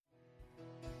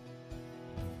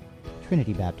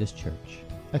Trinity Baptist Church,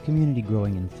 a community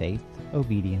growing in faith,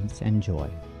 obedience, and joy.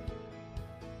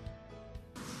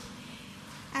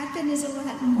 Advent is a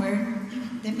Latin word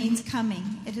that means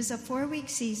coming. It is a 4-week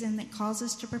season that calls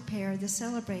us to prepare to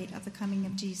celebrate of the coming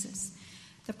of Jesus.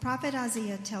 The prophet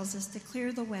Isaiah tells us to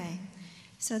clear the way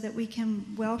so that we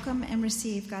can welcome and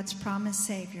receive God's promised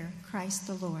Savior, Christ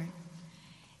the Lord.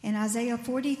 In Isaiah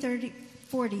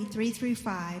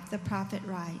 43-5, the prophet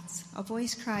writes, "A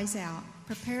voice cries out,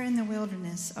 prepare in the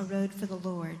wilderness a road for the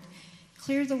Lord.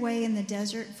 Clear the way in the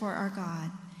desert for our God.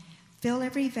 Fill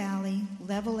every valley,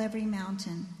 level every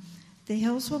mountain. The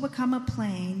hills will become a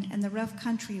plain, and the rough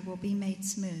country will be made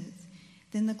smooth.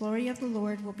 Then the glory of the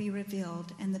Lord will be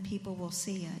revealed, and the people will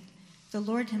see it. The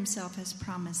Lord himself has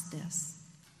promised this."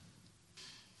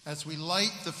 As we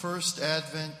light the first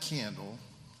Advent candle,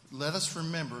 let us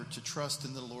remember to trust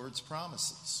in the Lord's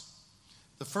promises.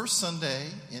 The first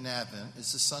Sunday in Advent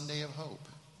is the Sunday of hope.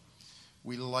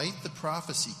 We light the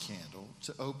prophecy candle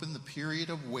to open the period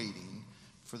of waiting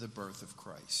for the birth of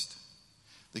Christ.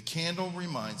 The candle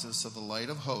reminds us of the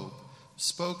light of hope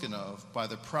spoken of by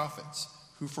the prophets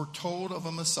who foretold of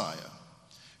a Messiah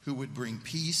who would bring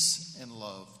peace and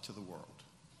love to the world.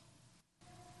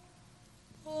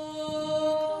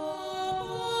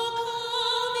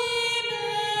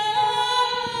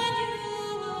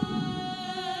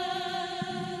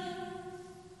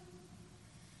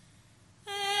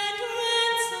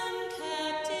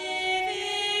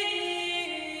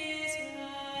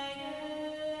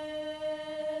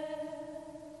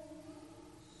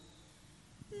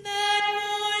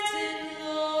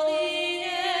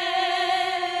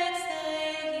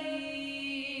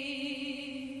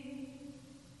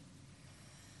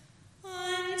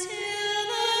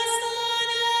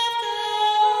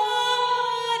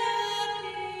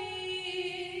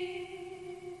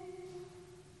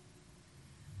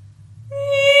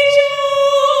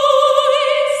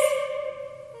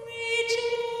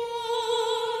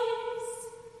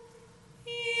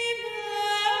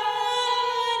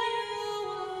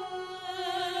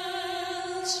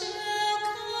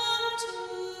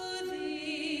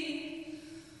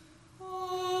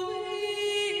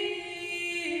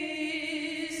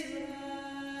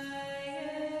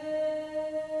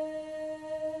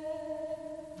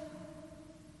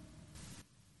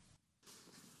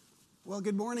 Well,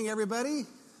 good morning, everybody.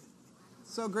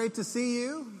 So great to see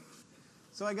you.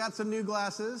 So I got some new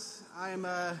glasses.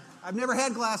 I've never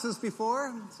had glasses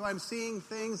before, so I'm seeing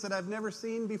things that I've never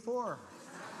seen before.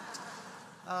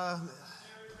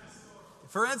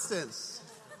 For instance,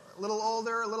 a little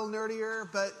older, a little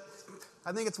nerdier, but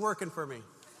I think it's working for me,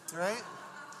 right?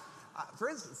 For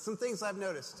instance, some things I've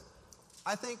noticed.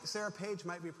 I think Sarah Page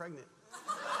might be pregnant.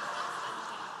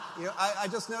 I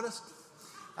just noticed.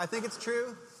 I think it's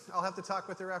true. I'll have to talk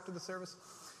with her after the service.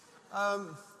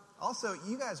 Also,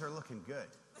 you guys are looking good.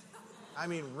 I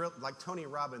mean, like Tony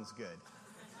Robbins good.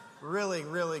 Really,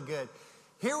 really good.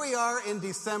 Here we are in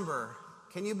December.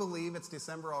 Can you believe it's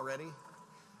December already?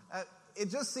 It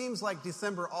just seems like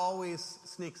December always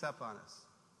sneaks up on us.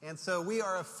 And so we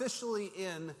are officially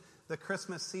in the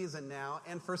Christmas season now.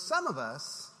 And for some of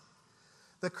us,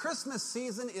 the Christmas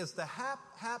season is the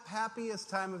happiest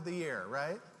time of the year,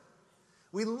 right?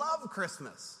 We love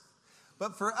Christmas.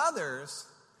 But for others,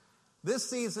 this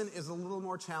season is a little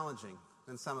more challenging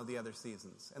than some of the other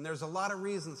seasons. And there's a lot of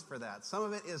reasons for that. Some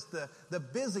of it is the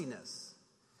busyness,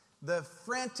 the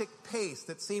frantic pace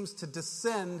that seems to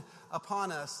descend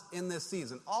upon us in this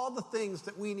season. All the things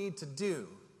that we need to do.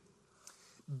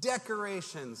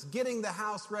 Decorations, getting the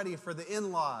house ready for the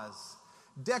in-laws,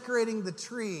 decorating the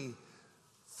tree,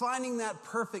 finding that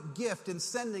perfect gift and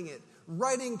sending it,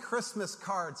 writing Christmas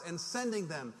cards and sending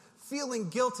them, feeling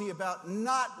guilty about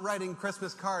not writing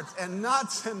Christmas cards and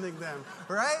not sending them,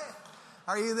 right?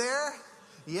 Are you there?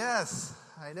 Yes,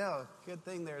 I know. Good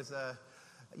thing there's the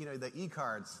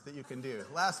e-cards that you can do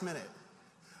last minute,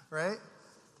 right?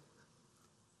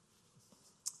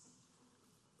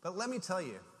 But let me tell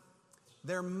you,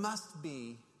 there must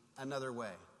be another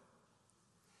way.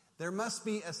 There must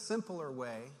be a simpler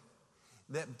way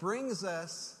that brings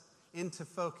us into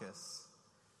focus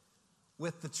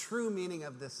with the true meaning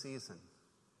of this season.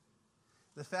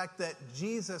 The fact that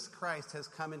Jesus Christ has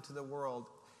come into the world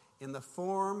in the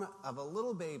form of a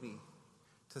little baby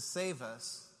to save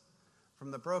us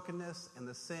from the brokenness and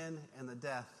the sin and the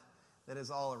death that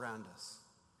is all around us.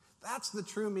 That's the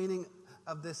true meaning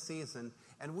of this season,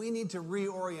 and we need to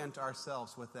reorient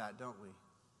ourselves with that, don't we?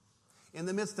 In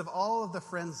the midst of all of the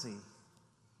frenzy.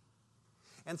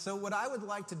 And so what I would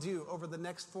like to do over the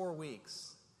next 4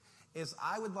 weeks is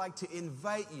I would like to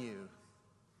invite you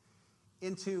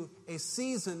into a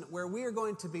season where we are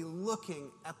going to be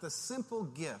looking at the simple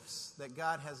gifts that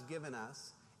God has given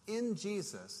us in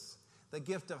Jesus, the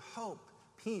gift of hope,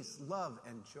 peace, love,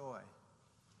 and joy.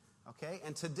 Okay?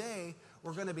 And today,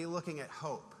 we're going to be looking at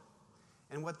hope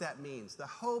and what that means. The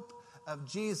hope of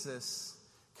Jesus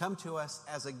come to us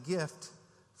as a gift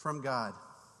from God.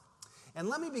 And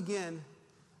let me begin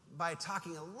by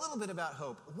talking a little bit about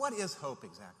hope. What is hope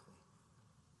exactly?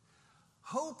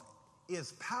 Hope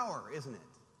is power, isn't it?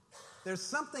 There's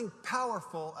something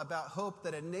powerful about hope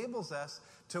that enables us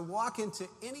to walk into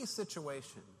any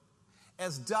situation,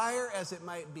 as dire as it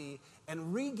might be,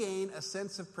 and regain a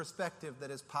sense of perspective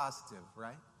that is positive,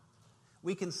 right?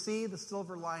 We can see the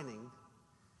silver lining,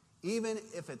 even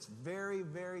if it's very,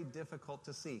 very difficult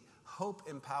to see. Hope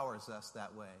empowers us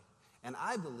that way. And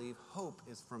I believe hope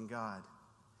is from God.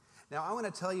 Now, I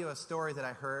want to tell you a story that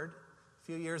I heard a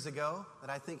few years ago that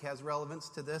I think has relevance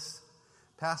to this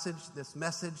passage, this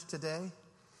message today.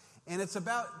 And it's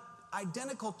about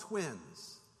identical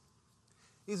twins.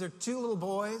 These are two little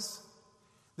boys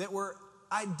that were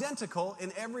identical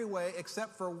in every way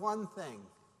except for one thing: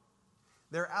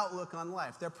 their outlook on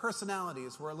life. Their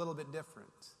personalities were a little bit different,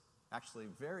 actually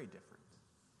very different.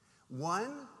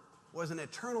 One was an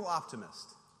eternal optimist.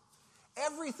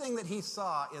 Everything that he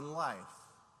saw in life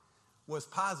was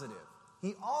positive.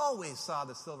 He always saw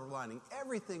the silver lining.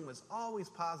 Everything was always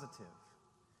positive.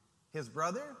 His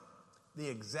brother, the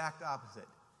exact opposite.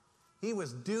 He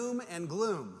was doom and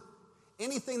gloom.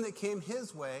 Anything that came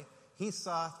his way, he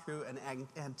saw through an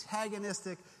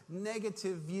antagonistic,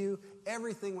 negative view.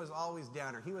 Everything was always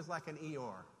downer. He was like an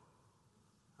Eeyore.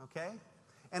 Okay?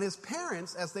 And his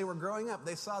parents, as they were growing up,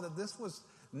 they saw that this was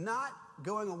not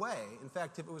going away. In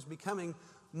fact, it was becoming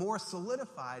more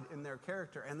solidified in their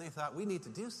character, and they thought, we need to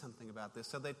do something about this.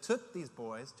 So they took these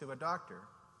boys to a doctor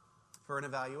for an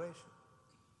evaluation.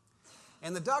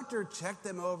 And the doctor checked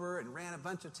them over and ran a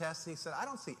bunch of tests, and he said, I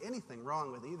don't see anything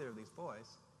wrong with either of these boys.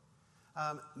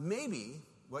 Maybe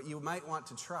what you might want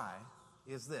to try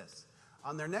is this.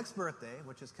 On their next birthday,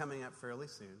 which is coming up fairly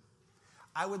soon,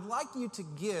 I would like you to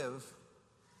give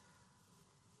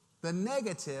the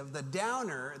negative, the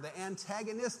downer, the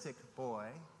antagonistic boy,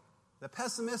 the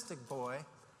pessimistic boy,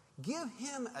 give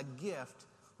him a gift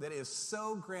that is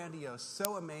so grandiose,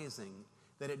 so amazing,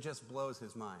 that it just blows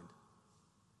his mind.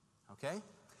 Okay?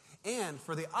 And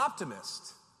for the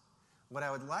optimist, what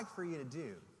I would like for you to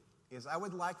do is I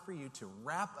would like for you to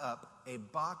wrap up a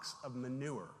box of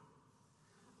manure.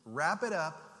 Wrap it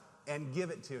up and give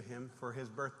it to him for his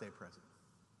birthday present.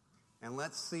 And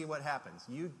let's see what happens.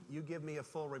 You give me a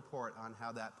full report on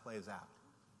how that plays out.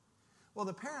 Well,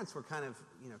 the parents were kind of,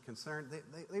 concerned.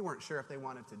 They weren't sure if they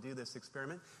wanted to do this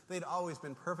experiment. They'd always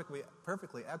been perfectly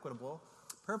equitable,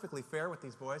 perfectly fair with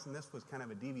these boys, and this was kind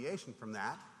of a deviation from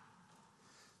that.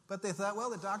 But they thought, well,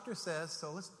 the doctor says,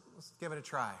 so let's give it a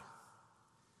try.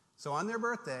 So on their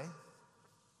birthday,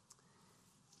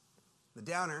 the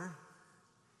downer,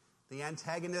 the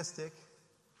antagonistic,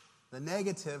 the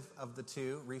negative of the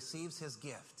two receives his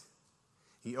gift.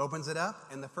 He opens it up,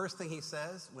 and the first thing he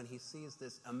says when he sees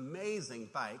this amazing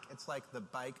bike, it's like the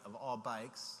bike of all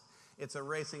bikes. It's a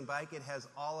racing bike. It has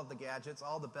all of the gadgets,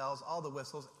 all the bells, all the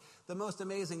whistles, the most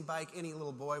amazing bike any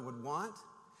little boy would want.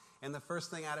 And the first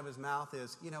thing out of his mouth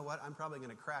is, you know what, I'm probably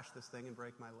going to crash this thing and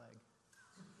break my leg.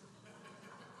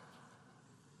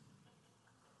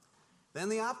 Then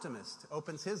the optimist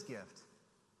opens his gift.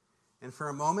 And for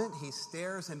a moment, he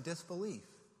stares in disbelief.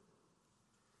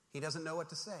 He doesn't know what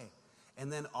to say.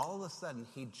 And then all of a sudden,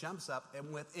 he jumps up,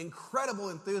 and with incredible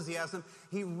enthusiasm,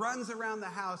 he runs around the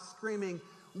house screaming,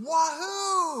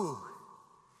 "Wahoo!"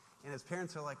 And his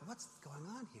parents are like, "What's going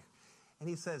on here?" And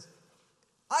he says,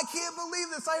 "I can't believe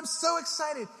this. I am so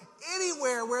excited.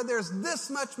 Anywhere where there's this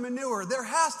much manure, there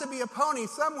has to be a pony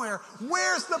somewhere.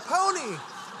 Where's the pony?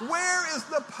 Where is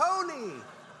the pony?"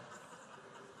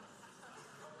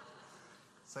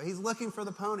 So he's looking for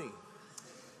the pony.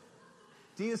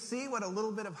 Do you see what a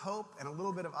little bit of hope and a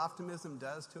little bit of optimism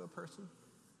does to a person?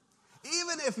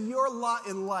 Even if your lot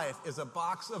in life is a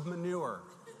box of manure,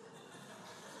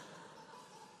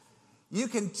 you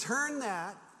can turn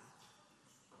that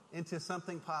into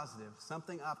something positive,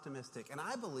 something optimistic. And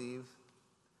I believe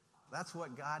that's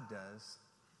what God does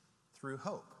through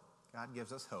hope. God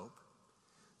gives us hope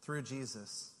through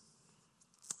Jesus.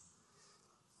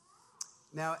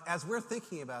 Now, as we're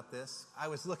thinking about this, I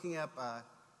was looking up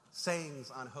sayings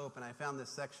on hope, and I found this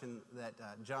section that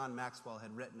John Maxwell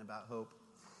had written about hope.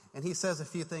 And he says a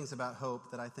few things about hope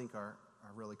that I think are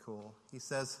really cool. He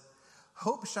says,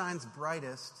 "Hope shines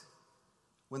brightest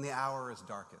when the hour is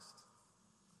darkest.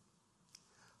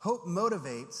 Hope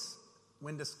motivates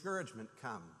when discouragement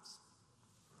comes.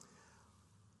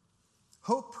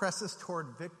 Hope presses toward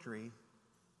victory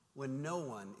when no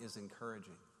one is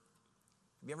encouraging.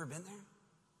 Have you ever been there?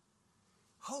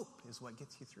 Hope is what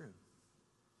gets you through.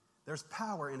 There's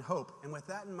power in hope. And with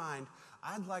that in mind,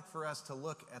 I'd like for us to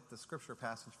look at the scripture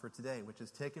passage for today, which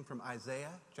is taken from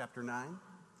Isaiah chapter 9,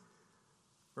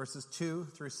 verses 2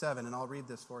 through 7. And I'll read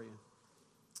this for you.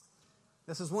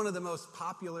 This is one of the most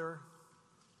popular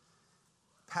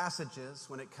passages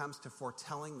when it comes to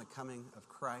foretelling the coming of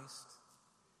Christ.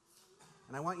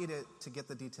 And I want you to get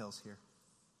the details here.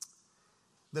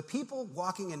 The people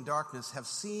walking in darkness have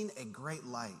seen a great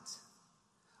light.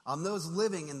 On those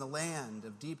living in the land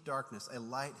of deep darkness, a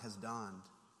light has dawned.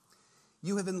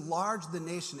 You have enlarged the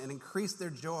nation and increased their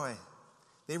joy.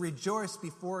 They rejoice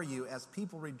before you as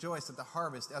people rejoice at the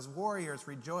harvest, as warriors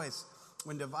rejoice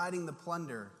when dividing the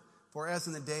plunder, for as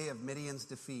in the day of Midian's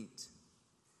defeat.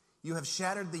 You have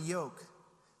shattered the yoke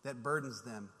that burdens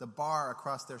them, the bar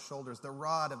across their shoulders, the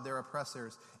rod of their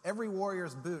oppressors. Every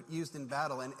warrior's boot used in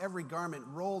battle and every garment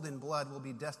rolled in blood will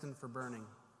be destined for burning,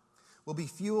 will be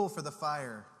fuel for the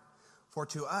fire. For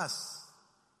to us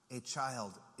a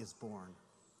child is born.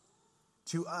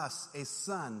 To us a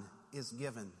son is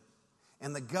given,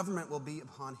 and the government will be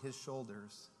upon his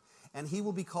shoulders. And he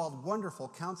will be called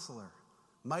Wonderful Counselor,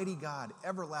 Mighty God,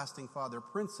 Everlasting Father,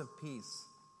 Prince of Peace.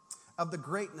 Of the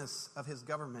greatness of his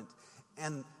government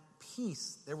and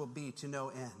peace there will be to no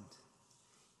end.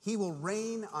 He will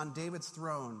reign on David's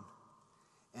throne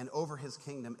and over his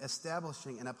kingdom,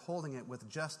 establishing and upholding it with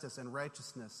justice and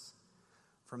righteousness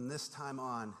from this time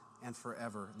on and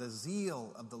forever. The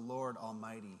zeal of the Lord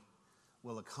Almighty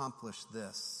will accomplish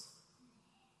this.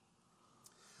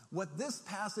 What this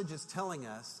passage is telling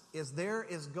us is there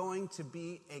is going to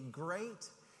be a great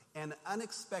and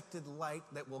unexpected light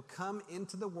that will come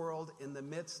into the world in the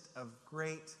midst of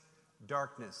great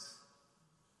darkness.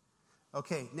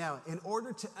 Okay, now, in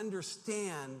order to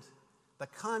understand the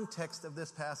context of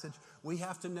this passage, we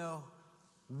have to know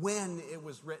when it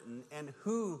was written and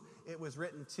who it was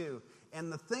written to.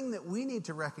 And the thing that we need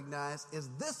to recognize is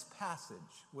this passage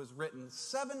was written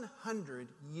 700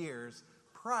 years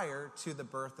prior to the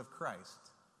birth of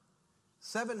Christ.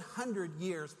 700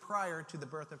 years prior to the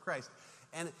birth of Christ.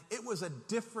 And it was a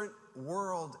different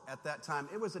world at that time.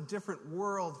 It was a different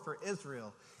world for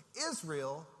Israel.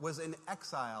 Israel was in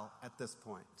exile at this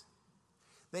point.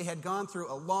 They had gone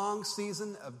through a long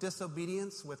season of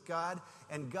disobedience with God,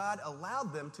 and God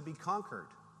allowed them to be conquered.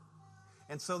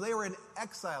 And so they were in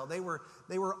exile. They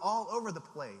were all over the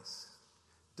place,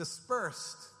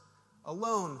 dispersed,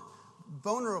 alone,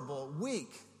 vulnerable,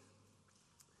 weak,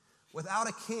 without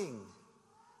a king,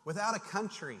 without a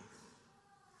country.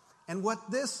 And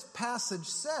what this passage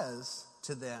says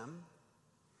to them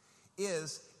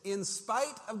is, in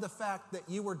spite of the fact that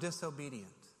you were disobedient,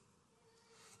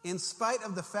 in spite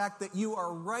of the fact that you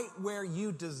are right where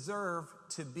you deserve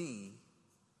to be,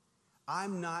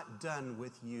 I'm not done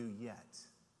with you yet.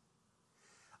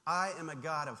 I am a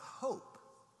God of hope.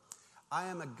 I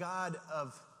am a God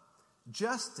of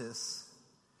justice.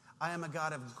 I am a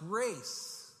God of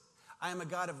grace. I am a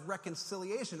God of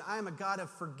reconciliation. I am a God of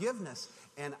forgiveness.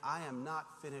 And I am not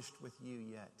finished with you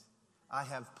yet. I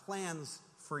have plans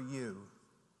for you.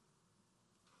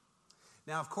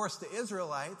 Now, of course, the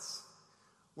Israelites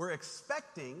were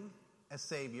expecting a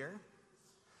Savior,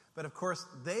 but of course,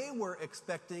 they were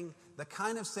expecting the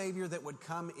kind of Savior that would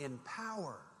come in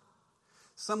power.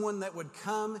 Someone that would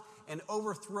come and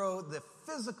overthrow the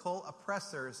physical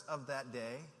oppressors of that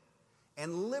day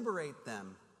and liberate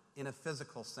them in a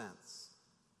physical sense.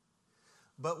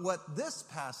 But what this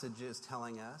passage is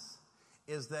telling us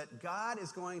is that God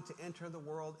is going to enter the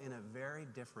world in a very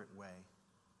different way.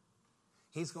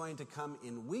 He's going to come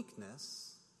in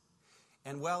weakness,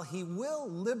 and while he will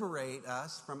liberate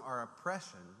us from our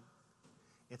oppression,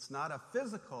 it's not a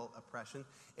physical oppression,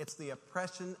 it's the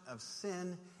oppression of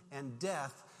sin and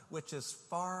death, which is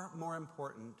far more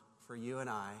important for you and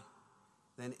I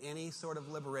than any sort of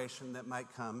liberation that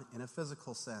might come in a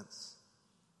physical sense.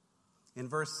 In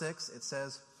verse 6, it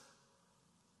says,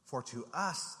 "For to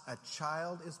us a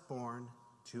child is born,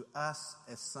 to us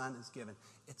a son is given."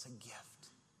 It's a gift.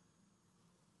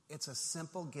 It's a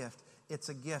simple gift. It's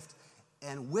a gift.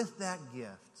 And with that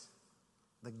gift,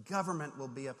 the government will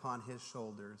be upon his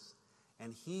shoulders,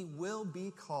 and he will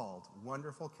be called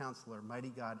Wonderful Counselor, Mighty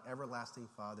God, Everlasting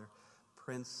Father,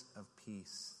 Prince of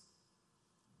Peace.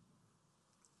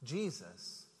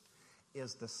 Jesus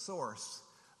is the source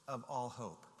of all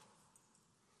hope.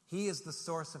 He is the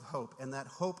source of hope, and that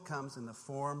hope comes in the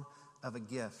form of a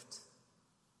gift.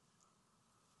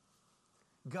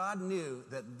 God knew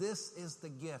that this is the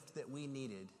gift that we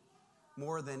needed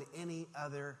more than any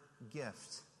other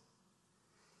gift.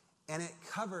 And it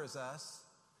covers us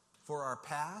for our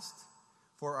past,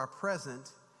 for our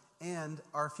present, and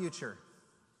our future.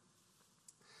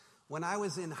 When I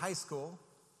was in high school,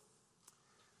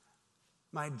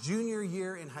 my junior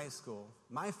year in high school,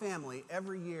 my family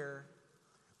every year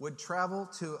would travel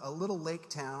to a little lake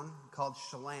town called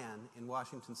Chelan in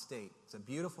Washington State. It's a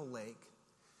beautiful lake.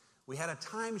 We had a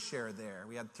timeshare there.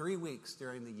 We had 3 weeks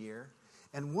during the year.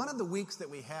 And one of the weeks that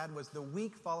we had was the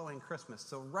week following Christmas.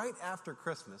 So right after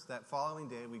Christmas, that following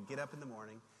day, we'd get up in the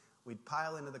morning, we'd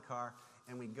pile into the car,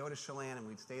 and we'd go to Chelan, and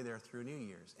we'd stay there through New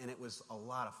Year's. And it was a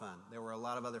lot of fun. There were a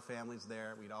lot of other families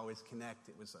there. We'd always connect.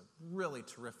 It was a really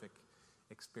terrific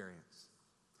experience.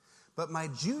 But my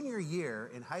junior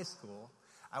year in high school,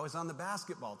 I was on the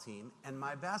basketball team, and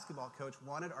my basketball coach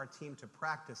wanted our team to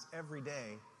practice every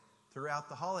day throughout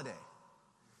the holiday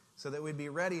so that we'd be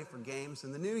ready for games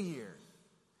in the new year.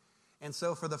 And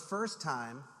so for the first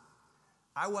time,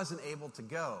 I wasn't able to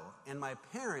go, and my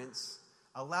parents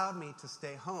allowed me to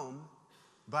stay home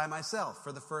by myself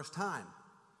for the first time.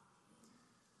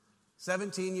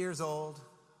 17 years old,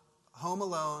 home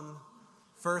alone,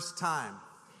 first time.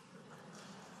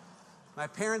 My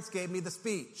parents gave me the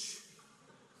speech.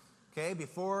 Okay,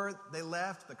 before they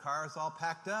left, the car's all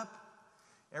packed up.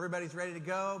 Everybody's ready to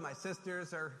go. My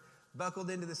sisters are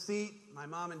buckled into the seat. My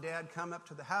mom and dad come up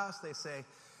to the house. They say,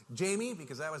 Jamie,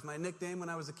 because that was my nickname when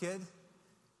I was a kid,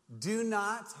 do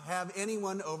not have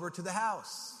anyone over to the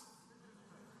house.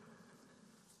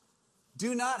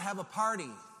 Do not have a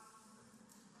party.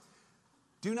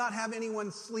 Do not have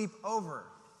anyone sleep over.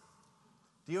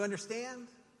 Do you understand?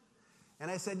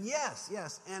 And I said, yes,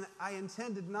 and I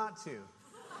intended not to.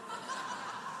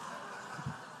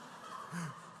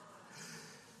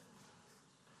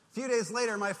 A few days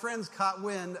later, my friends caught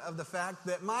wind of the fact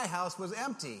that my house was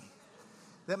empty,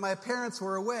 that my parents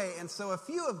were away, and so a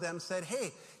few of them said,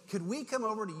 hey, could we come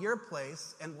over to your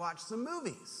place and watch some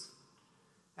movies?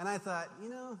 And I thought,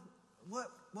 what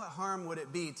harm would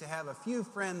it be to have a few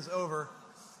friends over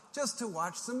just to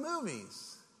watch some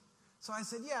movies? So I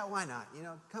said, yeah, why not?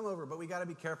 Come over, but we got to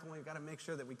be careful. We've got to make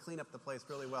sure that we clean up the place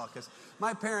really well, because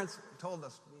my parents told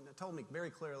me very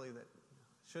clearly that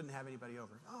shouldn't have anybody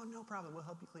over. Oh, no problem. We'll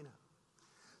help you clean up.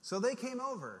 So they came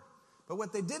over. But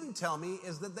what they didn't tell me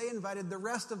is that they invited the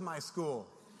rest of my school.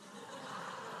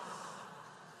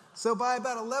 So by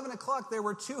about 11 o'clock, there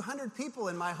were 200 people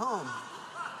in my home.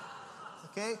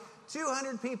 Okay?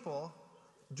 200 people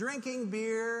drinking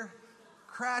beer,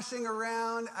 crashing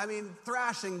around,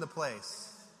 thrashing the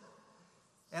place.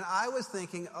 And I was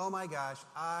thinking, oh my gosh,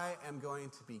 I am going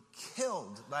to be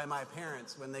killed by my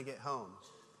parents when they get home.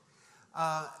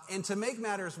 And to make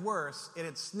matters worse, it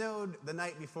had snowed the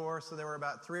night before, so there were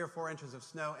about 3 or 4 inches of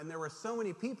snow, and there were so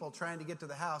many people trying to get to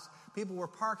the house, people were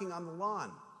parking on the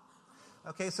lawn.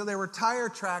 Okay, so there were tire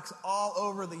tracks all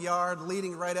over the yard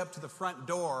leading right up to the front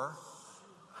door.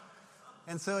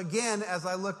 And so again, as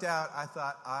I looked out, I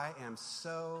thought, I am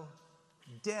so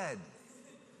dead.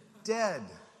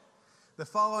 The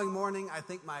following morning, I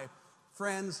think my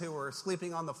friends who were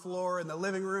sleeping on the floor in the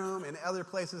living room and other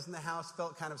places in the house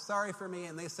felt kind of sorry for me,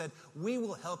 and they said, we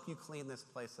will help you clean this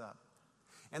place up.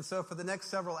 And so for the next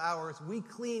several hours, we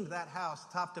cleaned that house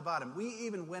top to bottom. We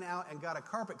even went out and got a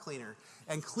carpet cleaner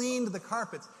and cleaned the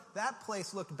carpets. That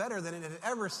place looked better than it had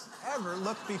ever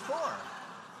looked before.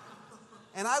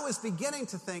 And I was beginning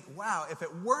to think, wow, if it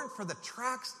weren't for the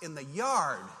tracks in the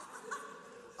yard,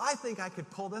 I think I could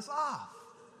pull this off.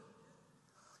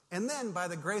 And then, by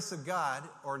the grace of God,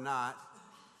 or not,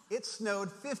 it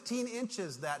snowed 15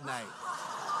 inches that night.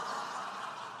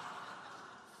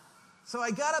 So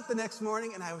I got up the next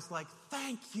morning and I was like,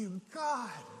 thank you, God.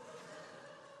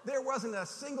 There wasn't a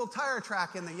single tire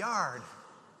track in the yard.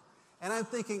 And I'm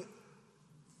thinking,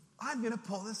 I'm going to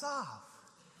pull this off.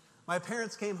 My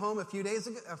parents came home a few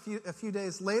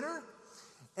days later,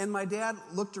 and my dad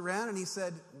looked around and he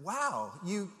said, wow,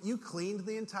 you cleaned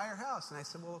the entire house. And I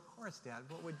said, well, of course, Dad.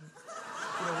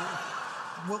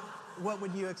 What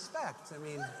would you expect?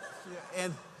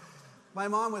 And my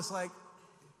mom was like,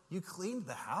 you cleaned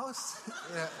the house?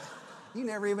 You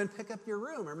never even pick up your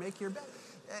room or make your bed.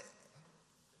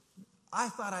 I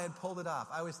thought I had pulled it off.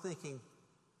 I was thinking,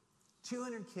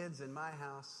 200 kids in my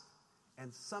house,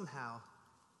 and somehow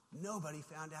nobody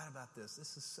found out about this.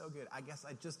 This is so good. I guess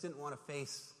I just didn't want to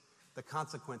face the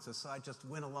consequences, so I just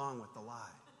went along with the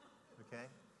lie. Okay?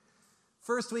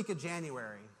 First week of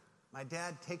January, my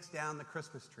dad takes down the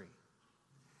Christmas tree.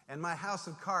 And my house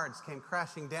of cards came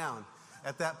crashing down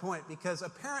at that point, because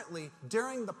apparently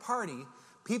during the party,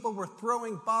 people were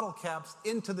throwing bottle caps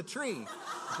into the tree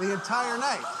the entire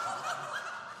night.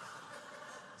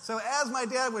 So as my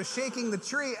dad was shaking the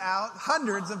tree out,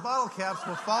 hundreds of bottle caps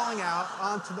were falling out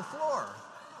onto the floor.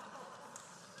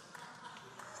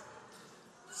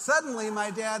 Suddenly,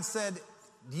 my dad said,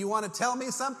 "Do you want to tell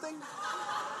me something?"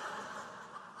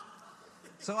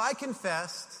 So I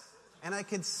confessed, and I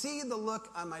could see the look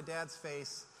on my dad's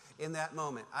face in that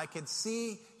moment. I could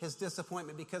see his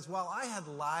disappointment, because while I had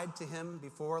lied to him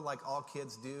before, like all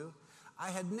kids do, I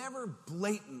had never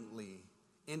blatantly,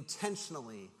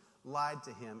 intentionally lied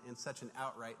to him in such an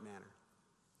outright manner.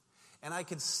 And I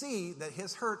could see that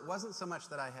his hurt wasn't so much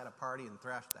that I had a party and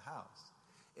thrashed the house.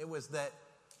 It was that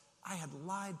I had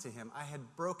lied to him. I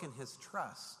had broken his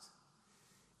trust.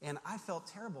 And I felt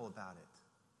terrible about it.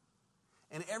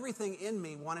 And everything in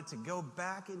me wanted to go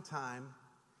back in time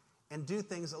and do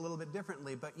things a little bit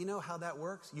differently. But you know how that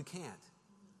works? You can't,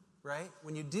 right?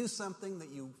 When you do something that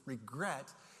you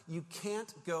regret, you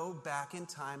can't go back in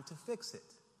time to fix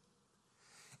it.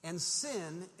 And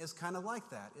sin is kind of like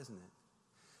that, isn't it?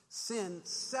 Sin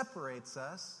separates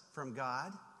us from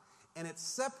God, and it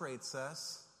separates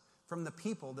us from the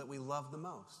people that we love the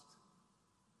most.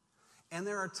 And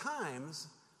there are times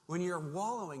when you're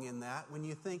wallowing in that, when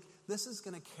you think, this is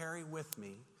going to carry with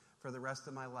me for the rest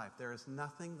of my life. There is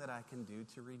nothing that I can do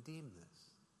to redeem this.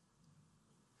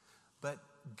 But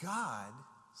God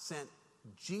sent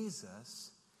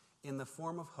Jesus in the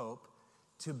form of hope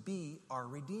to be our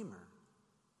Redeemer,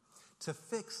 to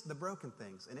fix the broken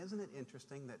things. And isn't it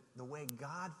interesting that the way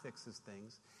God fixes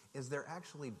things is they're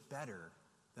actually better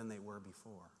than they were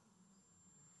before?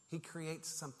 He creates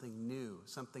something new,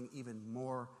 something even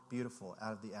more beautiful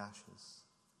out of the ashes.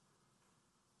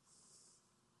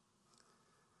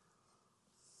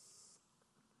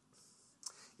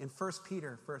 In 1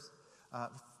 Peter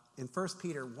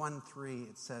 1:3,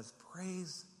 it says,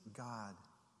 "Praise God,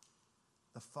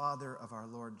 the Father of our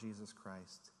Lord Jesus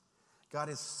Christ. God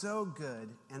is so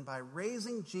good, and by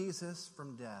raising Jesus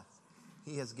from death,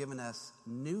 he has given us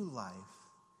new life,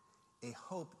 a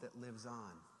hope that lives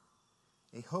on."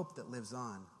 A hope that lives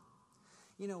on.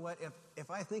 You know what? If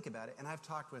I think about it, and I've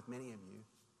talked with many of you,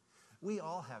 we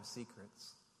all have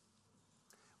secrets.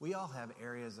 We all have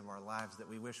areas of our lives that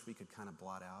we wish we could kind of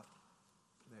blot out,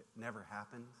 that never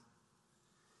happened.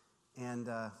 And,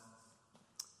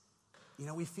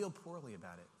 we feel poorly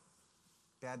about it.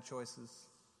 Bad choices.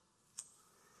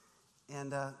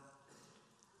 And,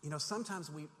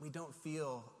 sometimes we don't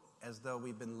feel as though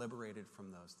we've been liberated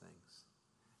from those things.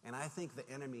 And I think the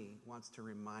enemy wants to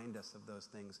remind us of those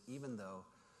things, even though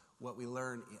what we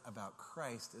learn about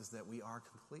Christ is that we are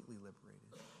completely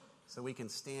liberated. So we can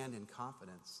stand in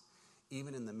confidence,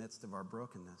 even in the midst of our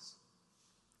brokenness.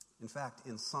 In fact,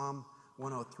 in Psalm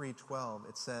 103:12,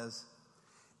 it says,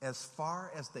 "As far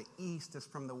as the east is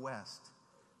from the west,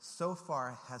 so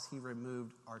far has he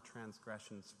removed our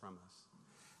transgressions from us."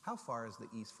 How far is the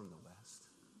east from the west?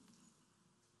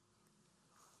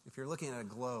 If you're looking at a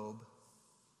globe,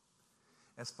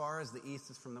 as far as the east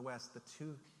is from the west, the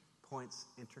 2 points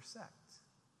intersect,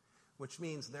 which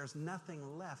means there's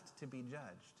nothing left to be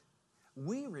judged.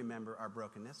 We remember our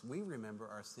brokenness, we remember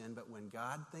our sin, but when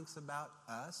God thinks about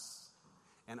us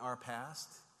and our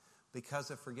past, because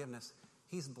of forgiveness,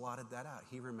 he's blotted that out.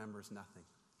 He remembers nothing.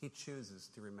 He chooses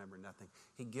to remember nothing.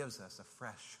 He gives us a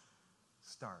fresh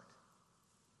start,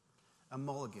 a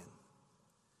mulligan,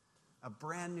 a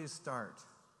brand new start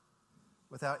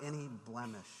without any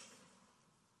blemish.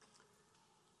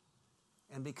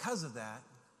 And because of that,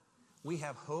 we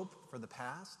have hope for the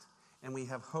past and we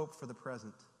have hope for the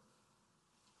present.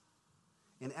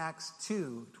 In Acts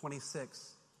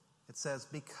 2:26, it says,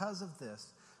 "Because of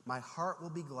this, my heart will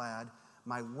be glad,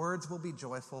 my words will be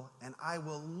joyful, and I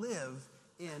will live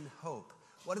in hope."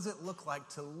 What does it look like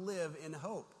to live in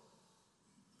hope?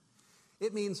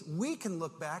 It means we can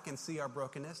look back and see our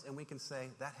brokenness and we can say,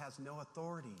 that has no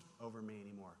authority over me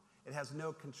anymore. It has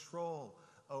no control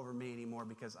over me anymore,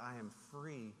 because I am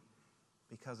free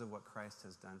because of what Christ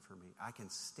has done for me. I can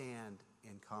stand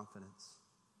in confidence.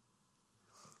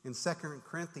 In 2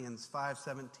 Corinthians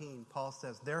 5:17, Paul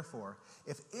says, "Therefore,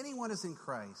 if anyone is in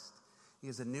Christ, he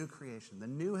is a new creation. The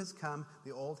new has come,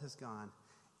 the old has gone,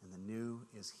 and the new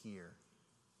is here."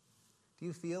 Do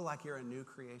you feel like you're a new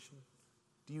creation?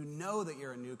 Do you know that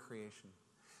you're a new creation?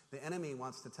 The enemy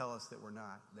wants to tell us that we're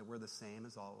not, that we're the same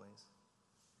as always.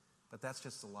 But that's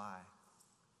just a lie.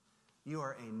 You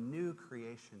are a new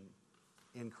creation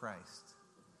in Christ.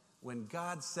 When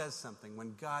God says something,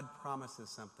 when God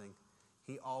promises something,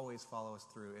 he always follows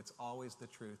through. It's always the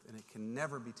truth, and it can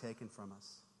never be taken from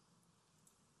us.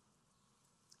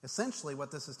 Essentially,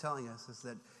 what this is telling us is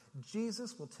that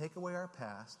Jesus will take away our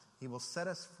past. He will set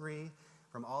us free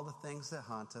from all the things that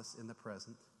haunt us in the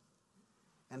present.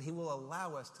 And he will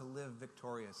allow us to live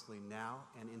victoriously now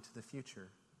and into the future.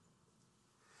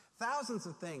 Thousands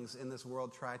of things in this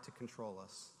world try to control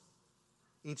us.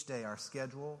 Each day, our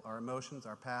schedule, our emotions,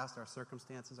 our past, our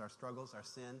circumstances, our struggles, our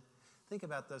sin. Think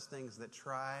about those things that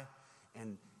try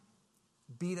and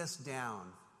beat us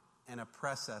down and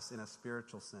oppress us in a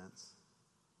spiritual sense.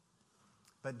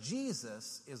 But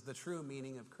Jesus is the true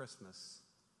meaning of Christmas,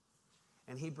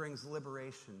 and he brings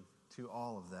liberation to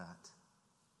all of that.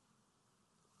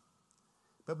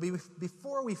 But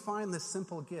before we find this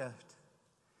simple gift,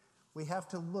 we have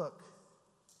to look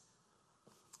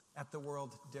at the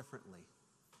world differently,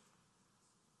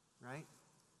 right?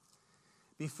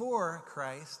 Before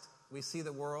Christ, we see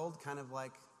the world kind of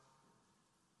like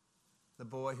the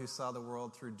boy who saw the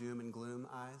world through doom and gloom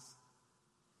eyes.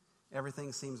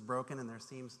 Everything seems broken and there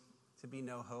seems to be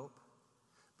no hope.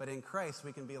 But in Christ,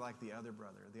 we can be like the other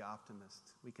brother, the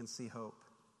optimist. We can see hope.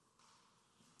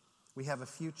 We have a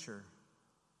future.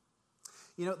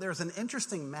 You know, there's an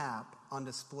interesting map on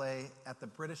display at the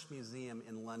British Museum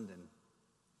in London.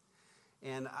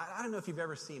 And I don't know if you've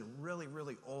ever seen really,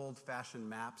 really old-fashioned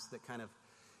maps that kind of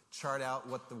chart out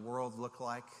what the world looked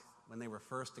like when they were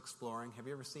first exploring. Have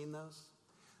you ever seen those?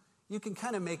 You can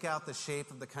kind of make out the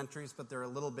shape of the countries, but they're a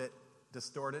little bit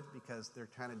distorted because they're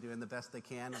kind of doing the best they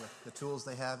can with the tools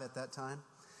they have at that time.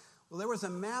 Well, there was a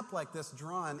map like this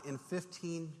drawn in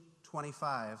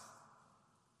 1525,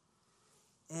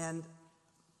 and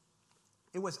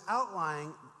it was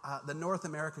outlining the North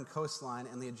American coastline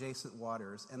and the adjacent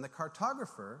waters, and the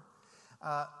cartographer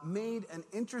made an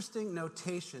interesting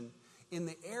notation in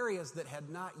the areas that had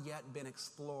not yet been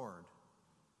explored.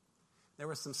 There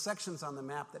were some sections on the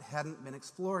map that hadn't been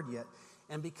explored yet.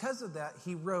 And because of that,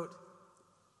 he wrote,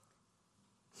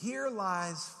 "Here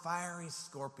lies fiery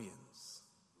scorpions.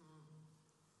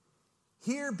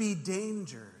 Here be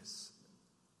dangers,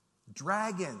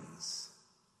 dragons.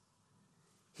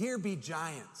 Here be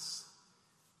giants."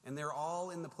 And they're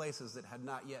all in the places that had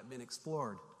not yet been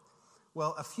explored.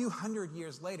 Well, a few hundred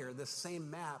years later, this same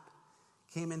map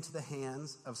came into the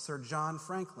hands of Sir John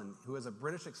Franklin, who was a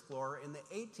British explorer in the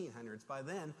 1800s. By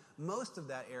then, most of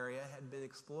that area had been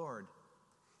explored.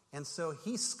 And so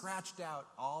he scratched out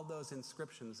all those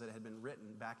inscriptions that had been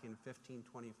written back in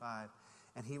 1525,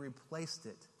 and he replaced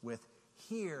it with,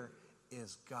 "Here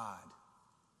is God.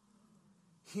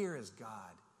 Here is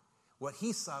God." What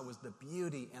he saw was the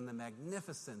beauty and the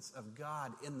magnificence of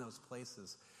God in those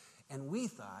places. And we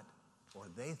thought, or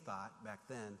they thought back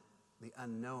then, the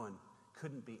unknown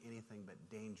couldn't be anything but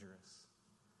dangerous.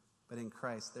 But in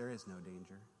Christ, there is no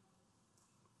danger.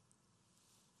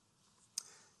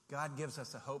 God gives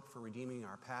us a hope for redeeming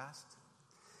our past.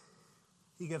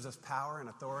 He gives us power and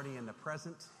authority in the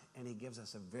present, and he gives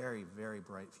us a very, very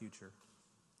bright future.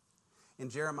 In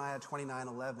Jeremiah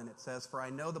 29:11, it says, "For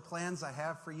I know the plans I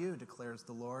have for you, declares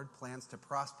the Lord, plans to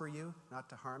prosper you, not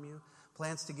to harm you,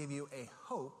 plans to give you a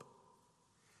hope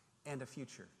and a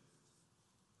future."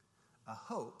 A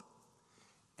hope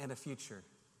and a future.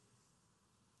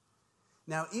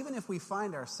 Now, even if we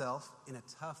find ourselves in a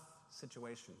tough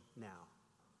situation now,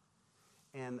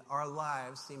 and our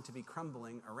lives seem to be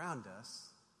crumbling around us,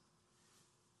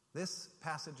 this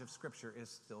passage of Scripture is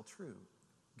still true.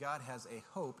 God has a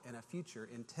hope and a future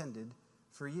intended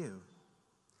for you.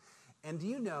 And do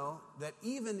you know that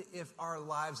even if our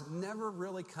lives never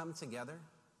really come together,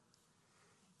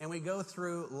 and we go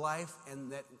through life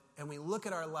and we look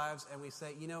at our lives and we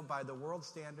say, you know, by the world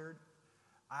standard,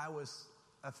 I was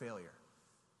a failure.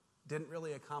 Didn't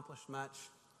really accomplish much.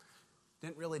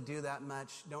 Didn't really do that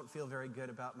much. Don't feel very good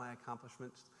about my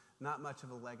accomplishments. Not much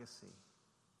of a legacy.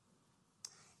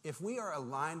 If we are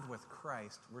aligned with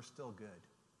Christ, we're still good.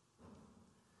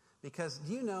 Because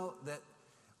do you know that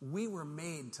we were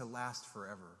made to last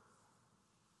forever?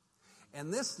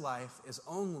 And this life is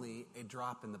only a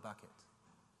drop in the bucket.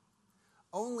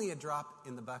 Only a drop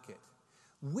in the bucket.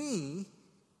 We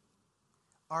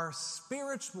are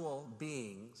spiritual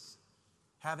beings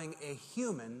having a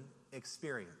human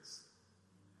experience.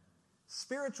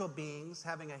 Spiritual beings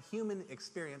having a human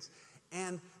experience,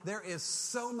 and there is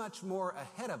so much more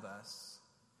ahead of us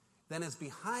than is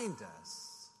behind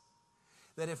us,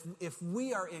 that if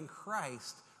we are in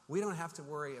Christ, we don't have to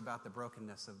worry about the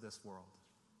brokenness of this world.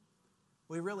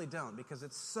 We really don't, because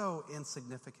it's so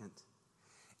insignificant.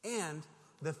 And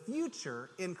the future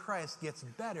in Christ gets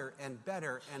better and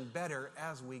better and better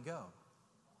as we go.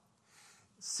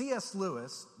 C.S.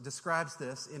 Lewis describes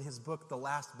this in his book, The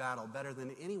Last Battle, better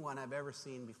than anyone I've ever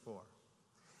seen before.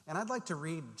 And I'd like to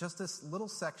read just this little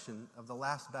section of The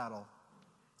Last Battle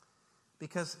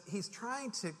because he's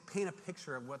trying to paint a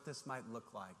picture of what this might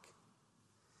look like.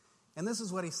 And this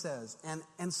is what he says.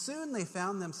 And soon they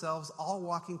found themselves all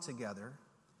walking together,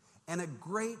 and a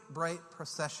great bright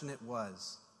procession it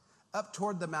was, up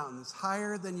toward the mountains,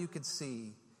 higher than you could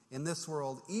see in this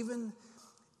world, even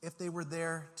if they were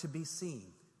there to be seen.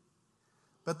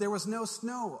 But there was no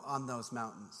snow on those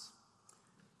mountains.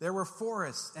 There were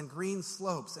forests and green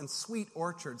slopes and sweet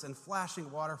orchards and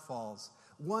flashing waterfalls,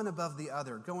 one above the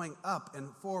other, going up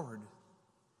and forward.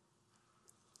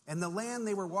 And the land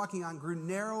they were walking on grew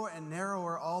narrower and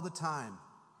narrower all the time,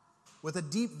 with a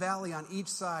deep valley on each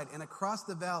side. And across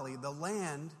the valley, the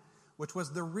land, which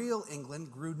was the real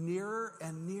England, grew nearer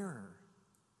and nearer.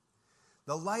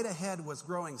 The light ahead was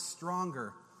growing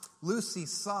stronger. Lucy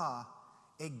saw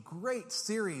a great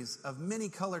series of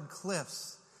many-colored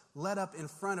cliffs led up in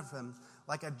front of him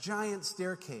like a giant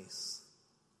staircase.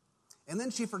 And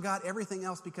then she forgot everything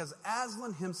else because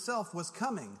Aslan himself was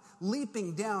coming,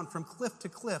 leaping down from cliff to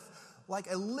cliff like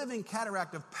a living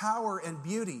cataract of power and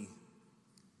beauty.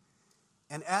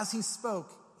 And as he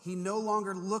spoke, he no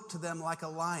longer looked to them like a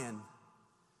lion.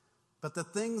 But the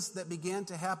things that began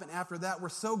to happen after that were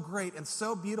so great and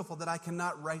so beautiful that I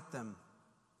cannot write them.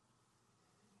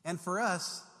 And for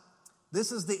us,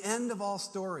 this is the end of all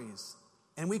stories.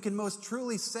 And we can most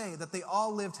truly say that they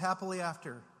all lived happily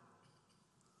after.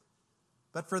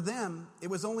 But for them, it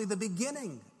was only the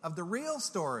beginning of the real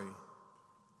story.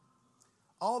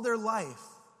 All their life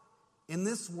in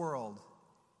this world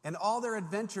and all their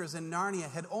adventures in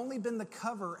Narnia had only been the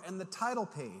cover and the title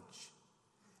page.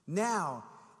 Now,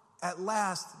 at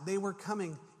last, they were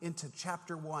coming into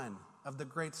chapter 1 of the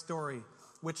great story,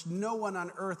 which no one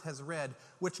on earth has read,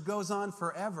 which goes on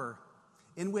forever,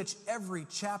 in which every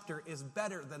chapter is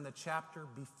better than the chapter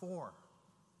before.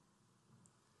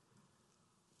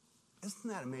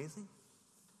 Isn't that amazing?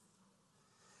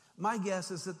 My guess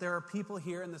is that there are people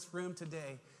here in this room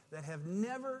today that have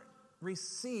never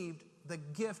received the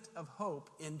gift of hope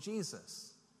in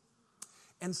Jesus.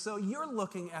 And so you're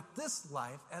looking at this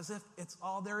life as if it's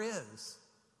all there is.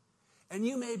 And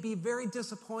you may be very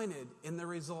disappointed in the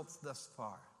results thus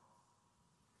far.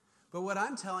 But what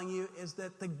I'm telling you is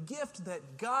that the gift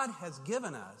that God has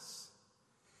given us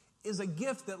is a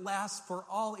gift that lasts for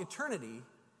all eternity.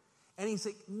 And he's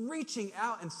reaching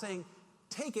out and saying,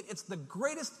 take it. It's the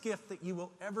greatest gift that you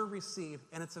will ever receive.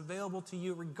 And it's available to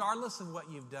you regardless of what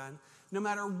you've done. No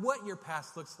matter what your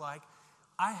past looks like,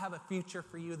 I have a future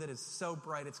for you that is so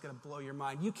bright it's going to blow your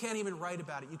mind. You can't even write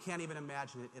about it. You can't even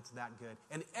imagine it. It's that good.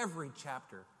 And every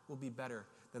chapter will be better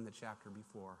than the chapter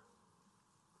before.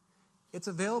 It's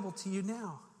available to you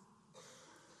now.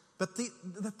 But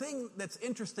the thing that's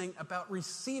interesting about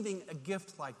receiving a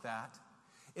gift like that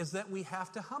is that we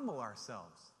have to humble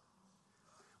ourselves.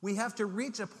 We have to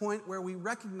reach a point where we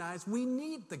recognize we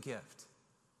need the gift.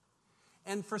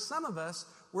 And for some of us,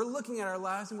 we're looking at our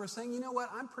lives and we're saying, you know what,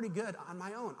 I'm pretty good on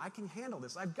my own. I can handle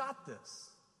this. I've got this.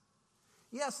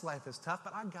 Yes, life is tough,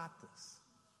 but I've got this.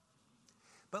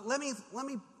 But let me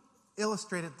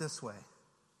illustrate it this way.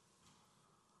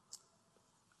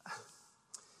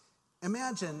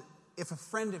 Imagine if a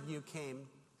friend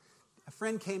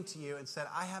came to you and said,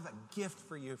 I have a gift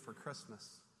for you for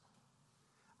Christmas.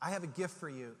 I have a gift for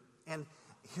you, and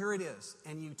here it is.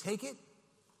 And you take it,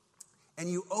 and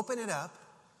you open it up,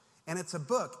 and it's a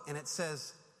book, and it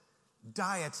says,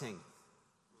 Dieting.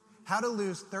 How to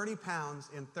lose 30 pounds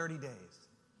in 30 days.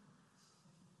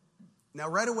 Now,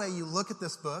 right away, you look at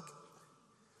this book,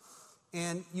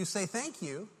 and you say, thank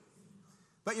you,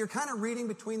 but you're kind of reading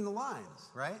between the lines,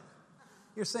 right?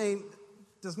 You're saying,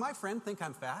 does my friend think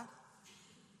I'm fat?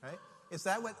 Right? Is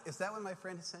that what my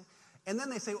friend is saying? And then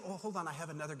they say, oh, hold on, I have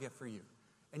another gift for you.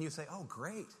 And you say, oh,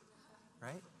 great,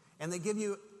 right? And they give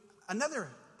you another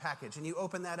package, and you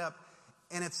open that up,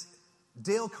 and it's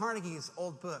Dale Carnegie's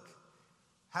old book,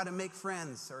 How to Make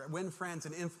Friends or Win Friends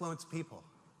and Influence People.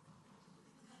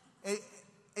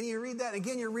 And you read that,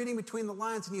 again, you're reading between the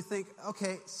lines, and you think,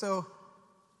 okay, so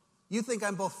you think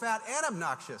I'm both fat and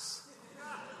obnoxious,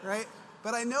 right?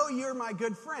 But I know you're my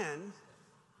good friend,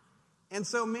 and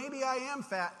so maybe I am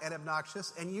fat and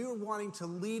obnoxious, and you're wanting to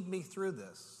lead me through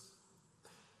this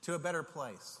to a better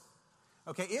place.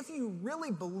 Okay, if you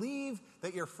really believe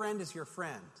that your friend is your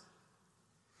friend,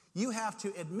 you have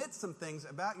to admit some things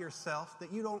about yourself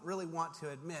that you don't really want to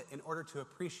admit in order to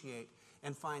appreciate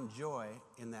and find joy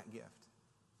in that gift,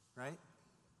 right?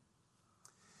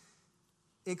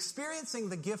 Experiencing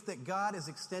the gift that God is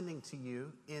extending to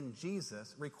you in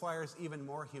Jesus requires even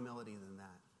more humility than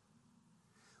that.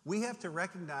 We have to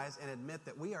recognize and admit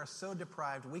that we are so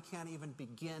deprived, we can't even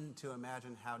begin to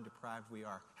imagine how deprived we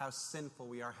are, how sinful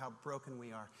we are, how broken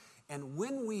we are. And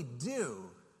when we do,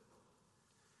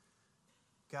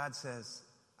 God says,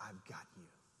 I've got you.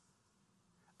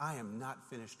 I am not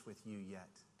finished with you yet.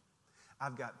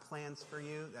 I've got plans for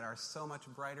you that are so much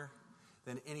brighter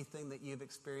than anything that you've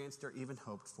experienced or even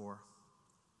hoped for.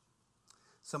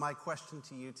 So my question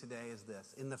to you today is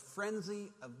this. In the frenzy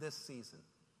of this season,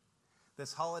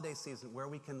 this holiday season where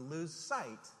we can lose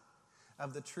sight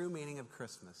of the true meaning of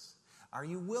Christmas, are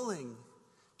you willing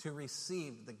to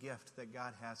receive the gift that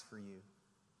God has for you?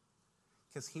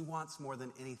 Because he wants more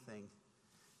than anything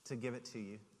to give it to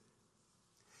you.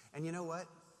 And you know what?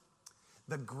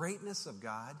 The greatness of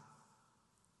God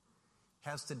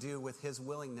has to do with his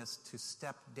willingness to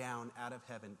step down out of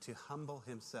heaven, to humble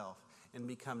himself and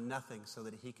become nothing so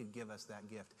that he could give us that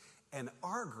gift. And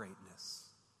our greatness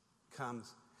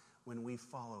comes when we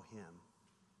follow him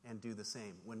and do the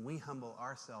same. When we humble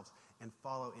ourselves and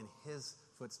follow in his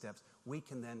footsteps, we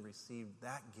can then receive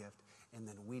that gift, and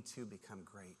then we too become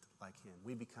great like him.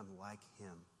 We become like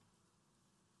him.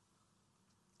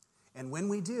 And when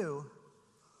we do,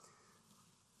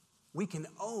 we can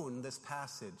own this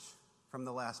passage from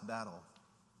the last battle.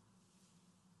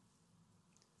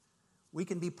 We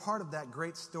can be part of that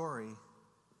great story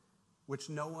which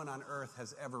no one on earth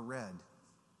has ever read.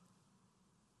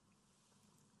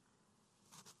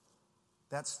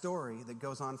 That story that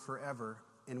goes on forever,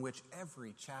 in which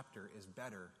every chapter is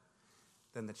better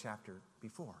than the chapter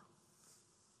before.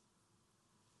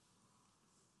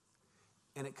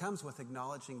 And it comes with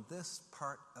acknowledging this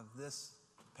part of this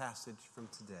passage from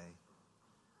today.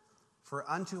 For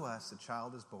unto us a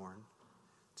child is born,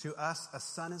 to us a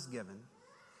son is given,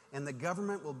 and the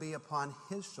government will be upon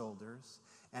his shoulders,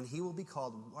 and he will be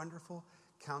called Wonderful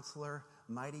Counselor,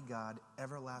 Mighty God,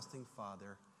 Everlasting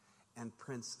Father, and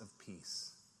Prince of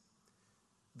Peace.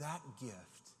 That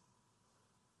gift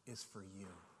is for you.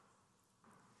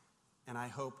 And I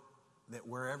hope that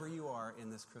wherever you are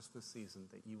in this Christmas season,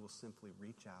 that you will simply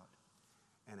reach out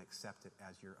and accept it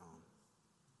as your own.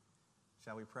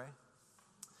 Shall we pray?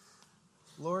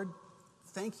 Lord,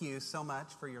 thank you so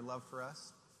much for your love for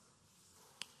us.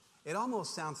 It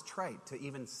almost sounds trite to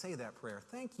even say that prayer.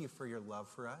 Thank you for your love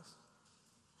for us.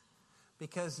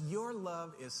 Because your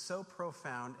love is so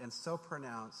profound and so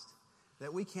pronounced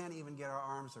that we can't even get our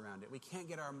arms around it. We can't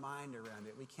get our mind around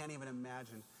it. We can't even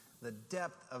imagine the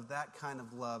depth of that kind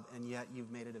of love, and yet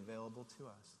you've made it available to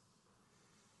us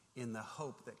in the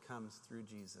hope that comes through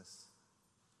Jesus.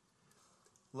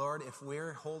 Lord, if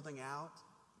we're holding out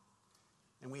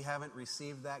and we haven't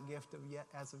received that gift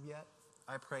as of yet,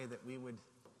 I pray that we would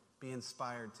be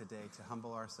inspired today to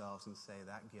humble ourselves and say,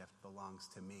 that gift belongs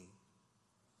to me.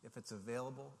 If it's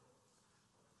available,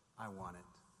 I want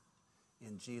it.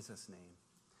 In Jesus'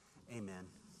 name, amen.